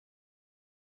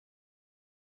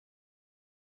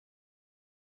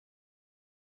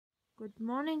Good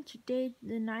morning, today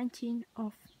the 19th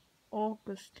of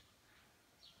August.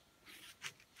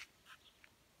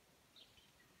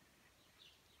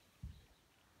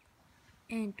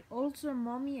 And also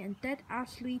mommy and dad are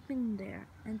sleeping there.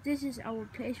 And this is our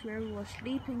place where we were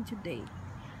sleeping today.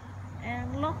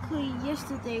 And luckily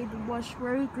yesterday it was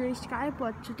very gray sky,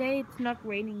 but today it's not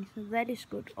raining, so that is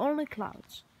good. Only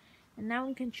clouds. And now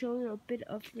we can show you a bit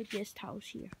of the guest house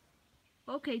here.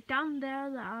 Okay, down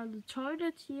there are the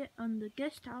toilets here on the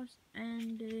guest house,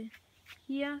 and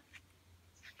here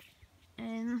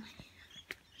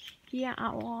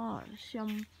are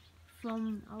some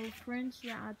from our friends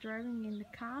that are driving in the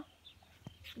car,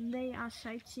 and they are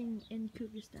sightseeing in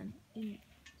Kyrgyzstan in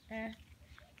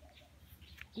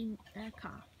a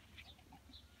car.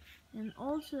 And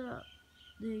also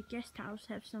the guest house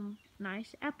have some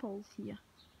nice apples here,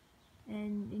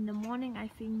 and in the morning I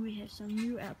think we have some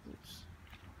new apples.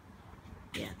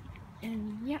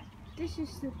 And this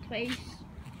is the place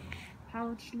how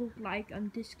it look like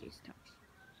on this guest house,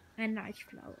 and nice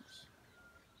flowers.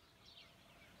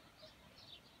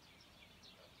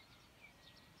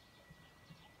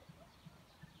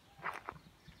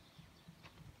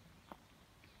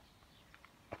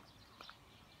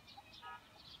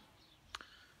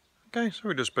 Okay, so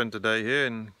we just spent a day here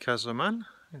in Kazarman.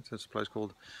 It's a place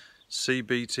called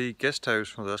CBT Guest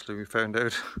House. Well, actually we found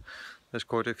out there's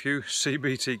quite a few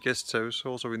CBT guest houses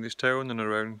also in this town and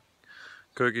around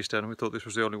Kyrgyzstan. We thought this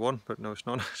was the only one, but no, it's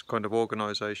not. It's kind of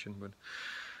organisation. But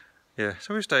yeah,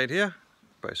 so we stayed here,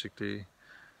 basically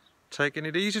taking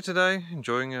it easy today,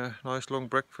 enjoying a nice long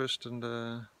breakfast, and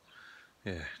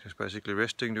yeah, just basically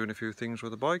resting, doing a few things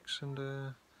with the bikes, and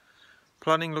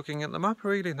planning, looking at the map,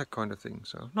 really, that kind of thing.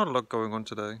 So not a lot going on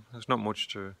today. There's not much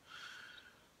to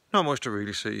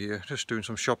really see here. Just doing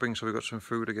some shopping, so we've got some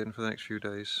food again for the next few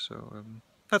days. So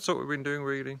that's what we've been doing,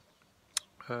 really.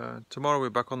 Tomorrow we're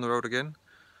back on the road again.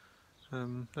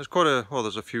 There's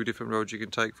a few different roads you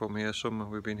can take from here. Some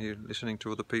we've been here listening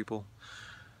to other people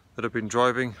that have been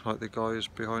driving, like the guys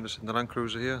behind us in the Land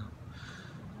Cruiser here.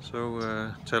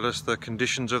 So tell us the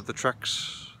conditions of the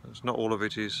tracks. It's not all of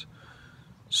it is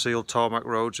sealed tarmac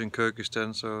roads in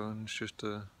Kyrgyzstan, so it's just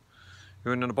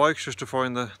you're in on the bikes just to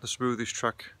find the smoothest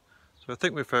track. So I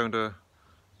think we found a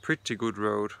pretty good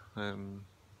road.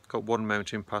 Got one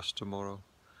mountain pass tomorrow,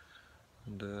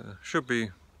 and should be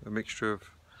a mixture of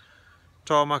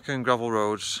tarmac and gravel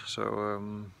roads.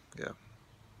 So yeah,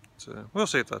 we'll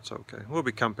see if that's okay. We'll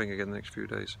be camping again the next few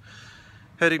days.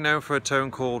 Heading now for a town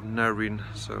called Naryn.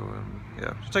 So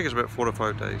yeah, it'll take us about 4 or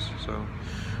 5 days. So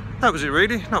that was it,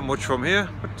 really. Not much from here,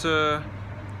 but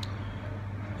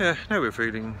yeah, now we're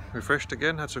feeling refreshed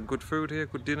again. Had some good food here,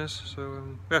 good dinners.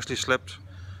 So we actually slept.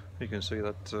 You can see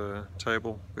that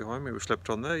table behind me. We slept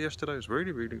on there yesterday. It was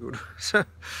really, really good. So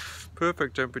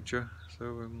perfect temperature.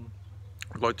 So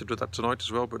I'd like to do that tonight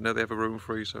as well, but now they have a room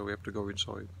free, so we have to go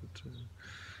inside. But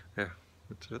yeah,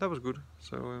 that was good.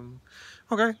 So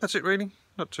okay, that's it really.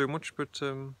 Not too much, but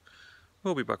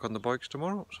we'll be back on the bikes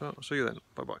tomorrow. So see you then.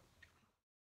 Bye bye.